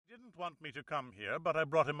didn't want me to come here, but I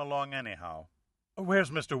brought him along anyhow.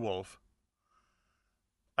 Where's Mr. Wolfe?"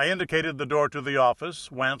 I indicated the door to the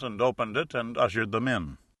office, went and opened it, and ushered them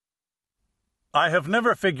in. I have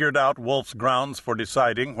never figured out Wolfe's grounds for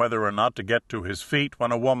deciding whether or not to get to his feet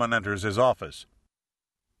when a woman enters his office.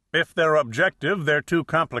 If they're objective, they're too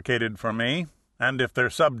complicated for me, and if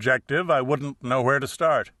they're subjective, I wouldn't know where to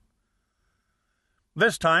start.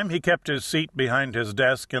 This time he kept his seat behind his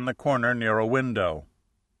desk in the corner near a window,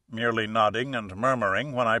 merely nodding and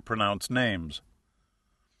murmuring when I pronounced names.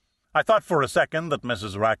 I thought for a second that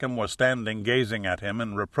Mrs. Rackham was standing gazing at him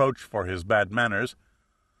in reproach for his bad manners,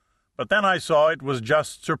 but then I saw it was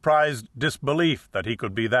just surprised disbelief that he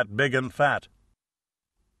could be that big and fat.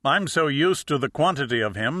 I'm so used to the quantity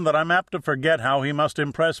of him that I'm apt to forget how he must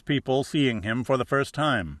impress people seeing him for the first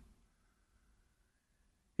time.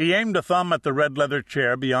 He aimed a thumb at the red leather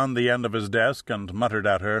chair beyond the end of his desk and muttered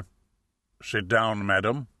at her, "Sit down,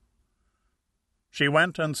 madam." She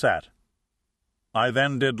went and sat. I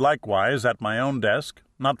then did likewise at my own desk,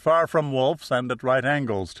 not far from Wolfe's and at right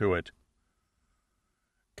angles to it.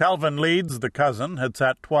 Calvin Leeds, the cousin, had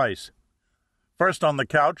sat twice, first on the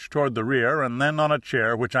couch toward the rear and then on a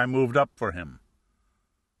chair which I moved up for him.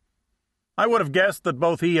 I would have guessed that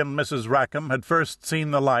both he and Mrs. Rackham had first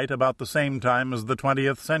seen the light about the same time as the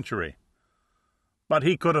 20th century, but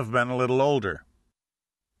he could have been a little older.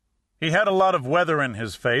 He had a lot of weather in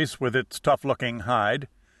his face with its tough-looking hide.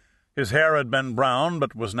 His hair had been brown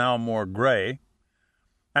but was now more gray,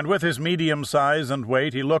 and with his medium size and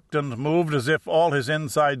weight he looked and moved as if all his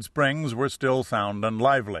inside springs were still sound and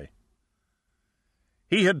lively.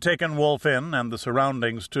 He had taken Wolfe in, and the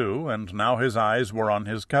surroundings too, and now his eyes were on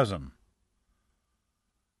his cousin.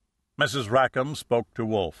 Mrs. Rackham spoke to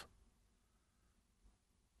Wolfe.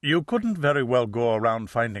 "You couldn't very well go around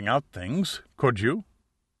finding out things, could you?"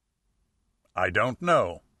 "I don't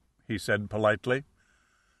know," he said politely.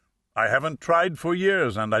 "I haven't tried for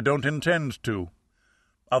years, and I don't intend to.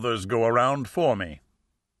 Others go around for me."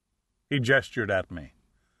 He gestured at me.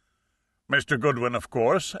 "Mr. Goodwin, of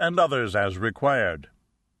course, and others as required.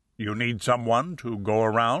 You need someone to go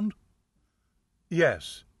around?"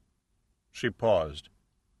 "Yes." She paused.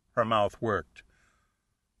 Her mouth worked.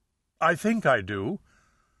 "I think I do,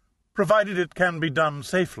 provided it can be done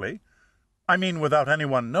safely. I mean without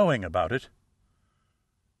anyone knowing about it."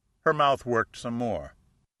 Her mouth worked some more.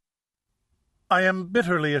 "I am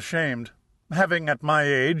bitterly ashamed, having at my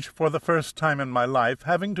age, for the first time in my life,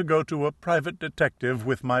 having to go to a private detective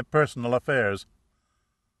with my personal affairs."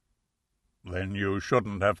 "Then you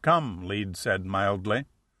shouldn't have come," Leeds said mildly.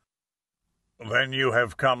 "Then you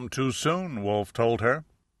have come too soon," Wolfe told her.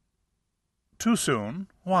 "Too soon?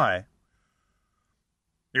 Why?"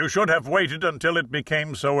 "You should have waited until it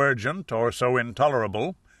became so urgent or so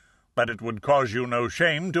intolerable that it would cause you no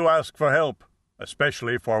shame to ask for help,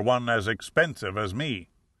 especially for one as expensive as me."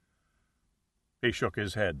 He shook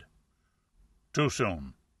his head. "Too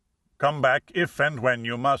soon. Come back if and when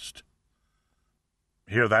you must."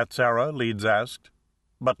 "Hear that, Sarah?" Leeds asked,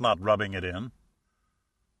 but not rubbing it in.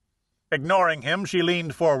 Ignoring him, she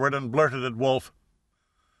leaned forward and blurted at Wolfe,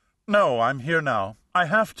 "No, I'm here now. I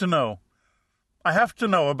have to know. I have to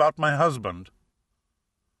know about my husband."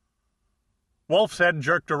 Wolfe's head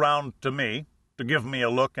jerked around to me, to give me a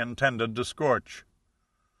look intended to scorch.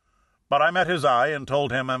 But I met his eye and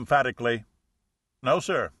told him emphatically, "No,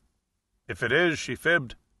 sir. If it is, she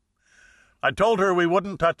fibbed. I told her we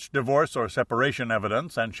wouldn't touch divorce or separation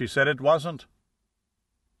evidence, and she said it wasn't."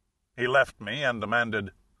 He left me and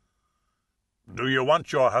demanded, "Do you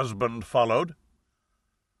want your husband followed?"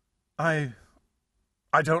 I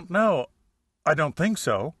don't know. I don't think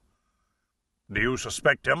so." "Do you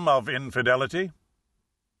suspect him of infidelity?"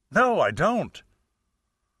 "No, I don't."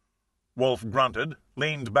 Wolfe grunted,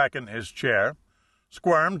 leaned back in his chair,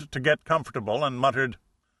 squirmed to get comfortable, and muttered,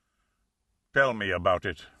 "Tell me about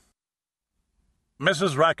it."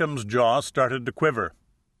 Mrs. Rackham's jaw started to quiver.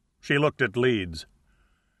 She looked at Leeds.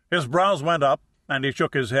 His brows went up, and he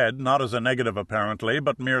shook his head, not as a negative apparently,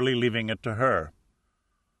 but merely leaving it to her.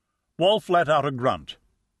 Wolfe let out a grunt.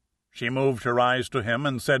 She moved her eyes to him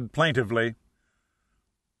and said plaintively,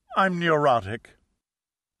 "I'm neurotic."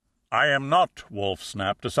 "I am not," Wolfe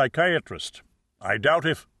snapped, "a psychiatrist. I doubt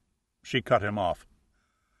if—" She cut him off.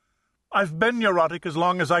 "I've been neurotic as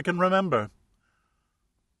long as I can remember.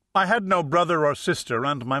 I had no brother or sister,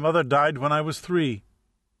 and my mother died when I was 3,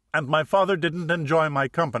 and my father didn't enjoy my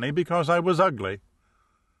company because I was ugly.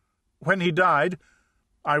 When he died,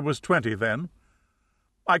 I was 20 then,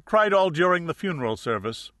 I cried all during the funeral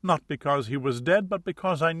service, not because he was dead, but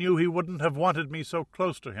because I knew he wouldn't have wanted me so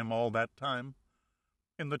close to him all that time,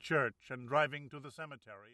 in the church and driving to the cemetery.